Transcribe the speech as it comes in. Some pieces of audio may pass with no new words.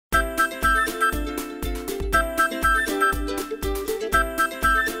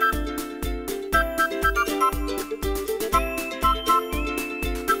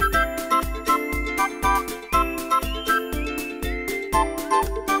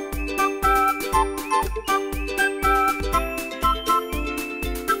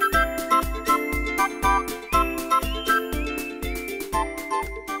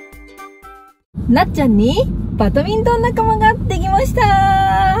なっちゃんにバドミントン仲間ができまし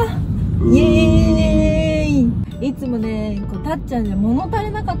たー。イエーイ。いつもね、たっちゃんじゃ物足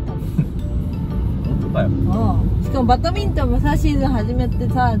りなかったの。本当かよ。しかもバドミントンもさ、シーズン始めて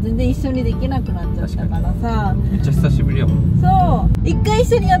さ、全然一緒にできなくなっちゃったからさ。めっちゃ久しぶりやもん。そう、一回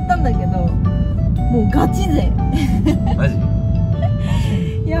一緒にやったんだけど、もうガチ勢。マジ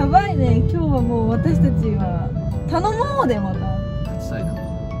やばいね。今日はもう私たちは頼もうで、また勝ちたいな。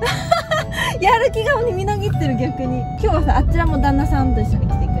やる気がみなぎってる。逆に今日はさ、あちらも旦那さんと一緒に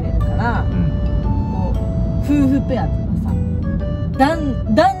来てくれるから、こう夫婦ペアとかさ、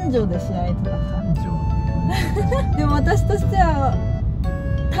男女で試合とかさ。でも私としては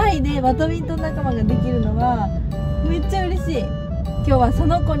タイでバドミントン仲間ができるのはめっちゃ嬉しい。今日はそ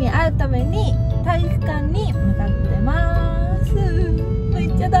の子に会うために体育館に向かってます。め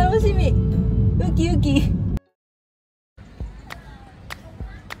っちゃ楽しみ。ウキウキ。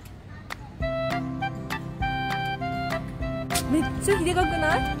めっちゃひでかく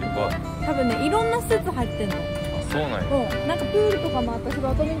ない？多分ね、いろんな施設入ってんの。そうなんや。なんかプールとかもあったし、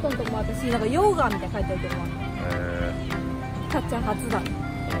バドミントンとかもあったし、なんかヨガみたいな書いてあるけど、たっちゃん初だ。行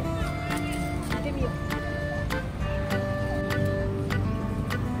ってみよう。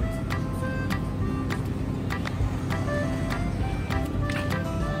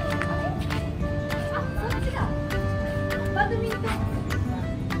あ、そっちだ。バドミントン。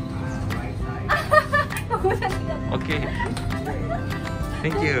ここじゃ違った。オッケー。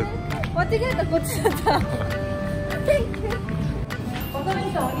Thank you。間違えた、こっちだった。バドミ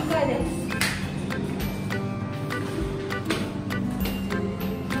ントンお2回です。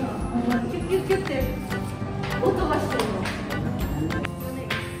キュッキュッキュッって音がしてるの。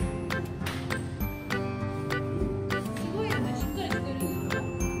すごいよね、しっかりしてるよ。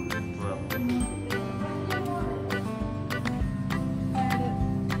買える。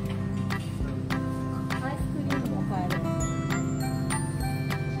アイスクリームも買える。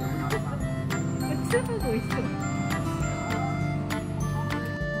全部美味しそう。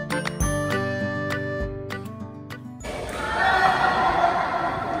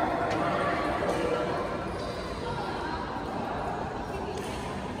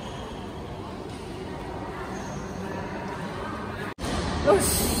よ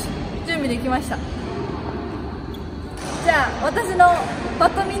し、準備できました。じゃあ私のバ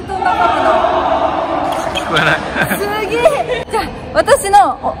ドミントン仲間の聞こえない。すげえ。じゃあ私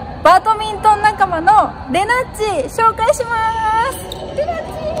のバドミントン仲間のレナッチ紹介します。レナッチ。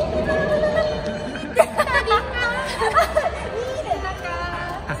いいね、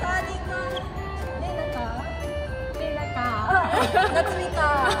夏美か。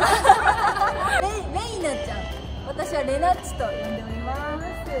レイナちゃん。私はレナッチと呼んでおりま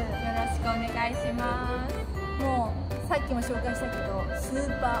す。よろしくお願いします。もうさっきも紹介したけど、ス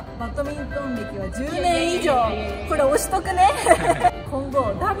ーパーバドミントン歴は10年以上。これ押しとくね。今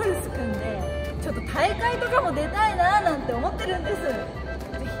後ダブルス組んでちょっと大会とかも出たいなーなんて思ってるんです。ぜ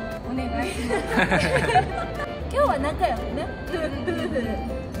ひお願いします。今日は仲良くね、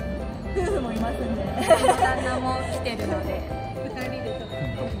夫婦もいますんで、旦那も来てるので2人でちょっ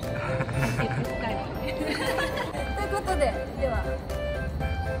とということで、では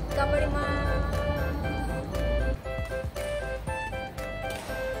頑張ります。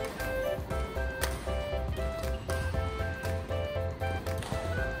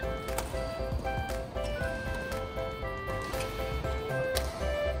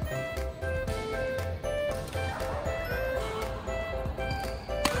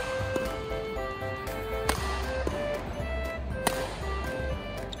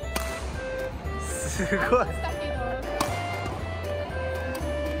すごい。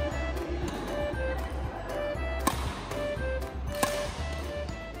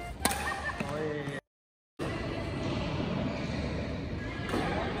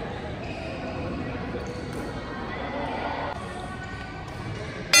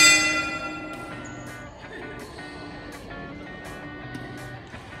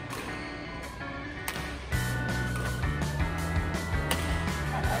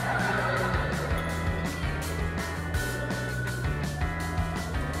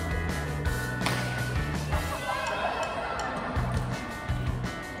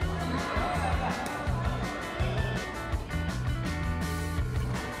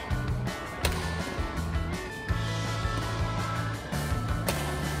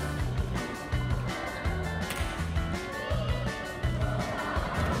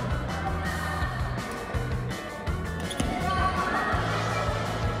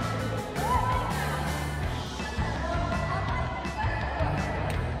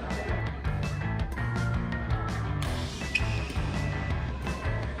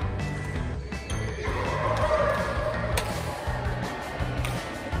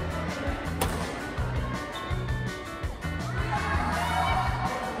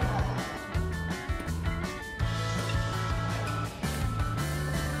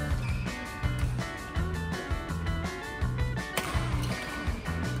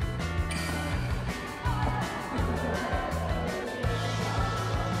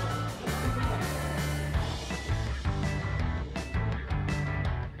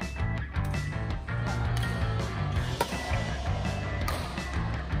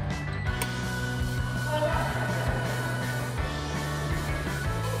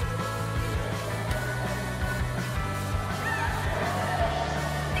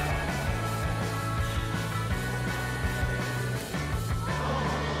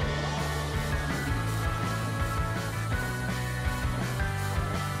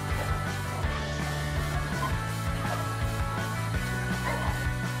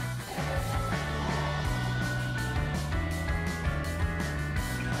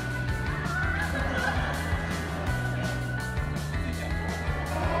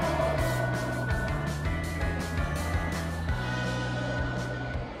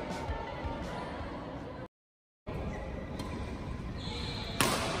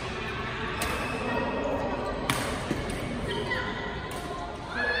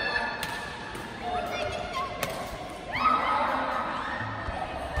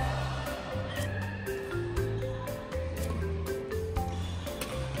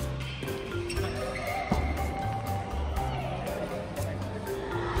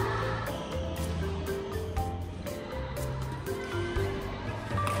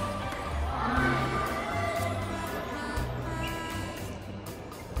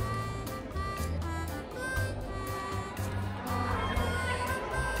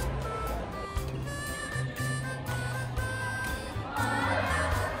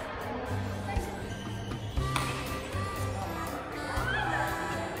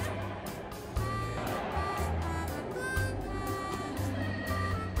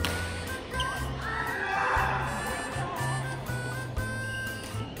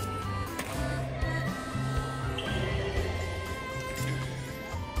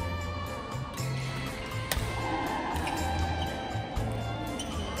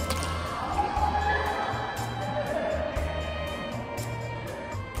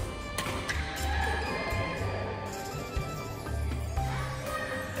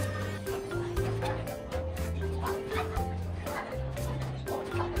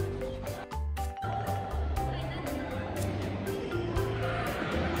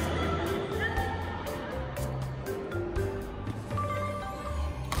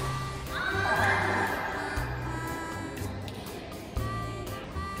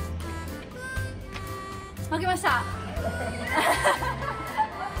けました。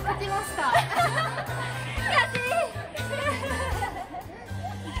勝ちました。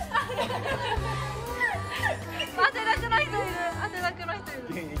汗だくの人いる。汗だくの人いる。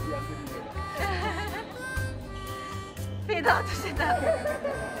現役アスリート。フェードアウトしてた。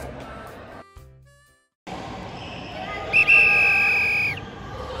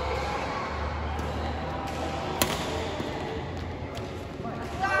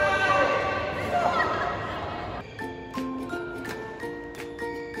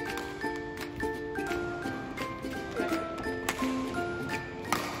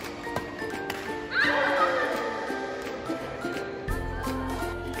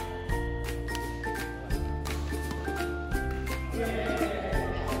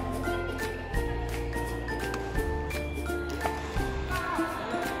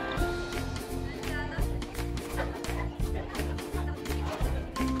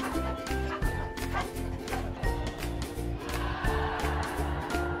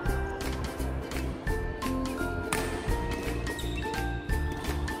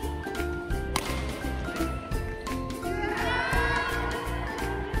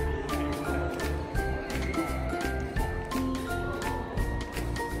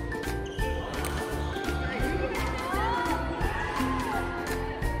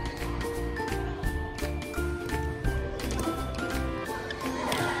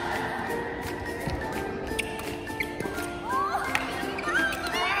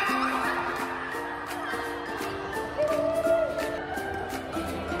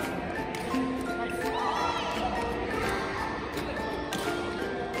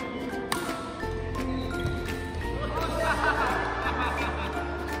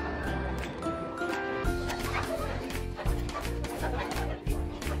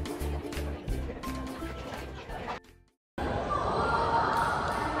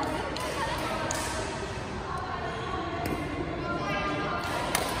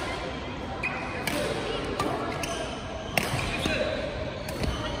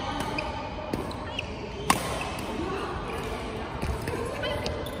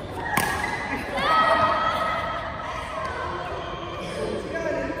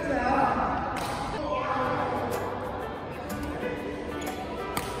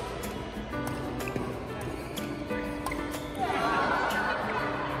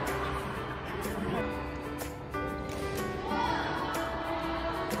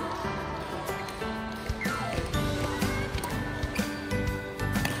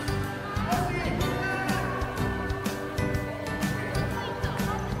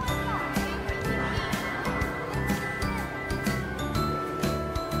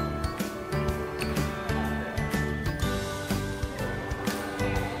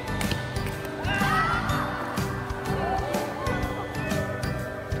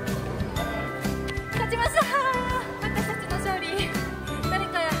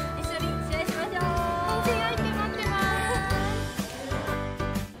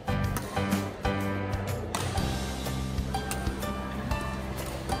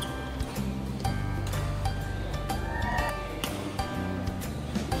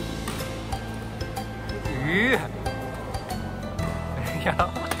やば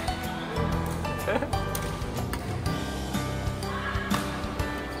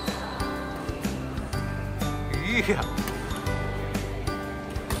いや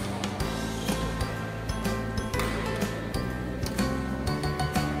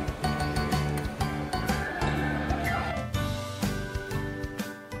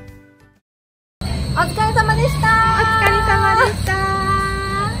お疲れ様でした。お疲れ様でした。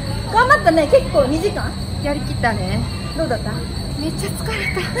頑張ったね。結構2時間やりきったね。どうだった？めっちゃ疲れ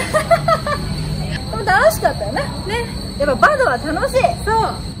でも楽しかったよね。ね。やっぱバドは楽しい。そ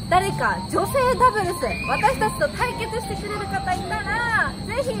う。誰か女性ダブルス私たちと対決してくれる方いたら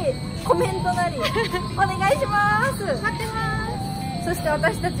ぜひコメントなりお願いします。待ってます。そして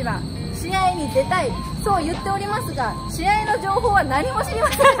私たちは試合に出たいそう言っておりますが試合の情報は何も知りま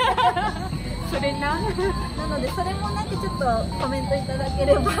せんそれなのでそれもなんかちょっとコメントいただけ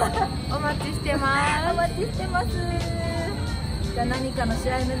ればお待ちしてます。お待ちしてます。じゃあ何かの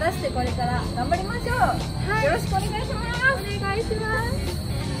試合目指してこれから頑張りましょう、はい、よろしくお願いします。お願いします。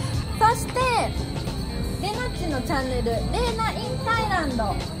そしてレナッチのチャンネル「レイナインタイラン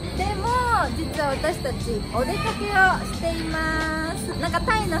ド」でも実は私たちお出かけをしています。なんか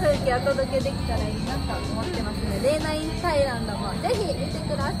タイの風景をお届けできたらいいなと思ってますのでレイナインタイランドもぜひ見て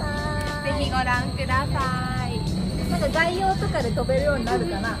ください。ぜひご覧ください。なんか概要とかで飛べるようになる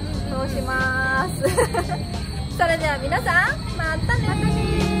かな、そうしますそれでは皆さんまたね。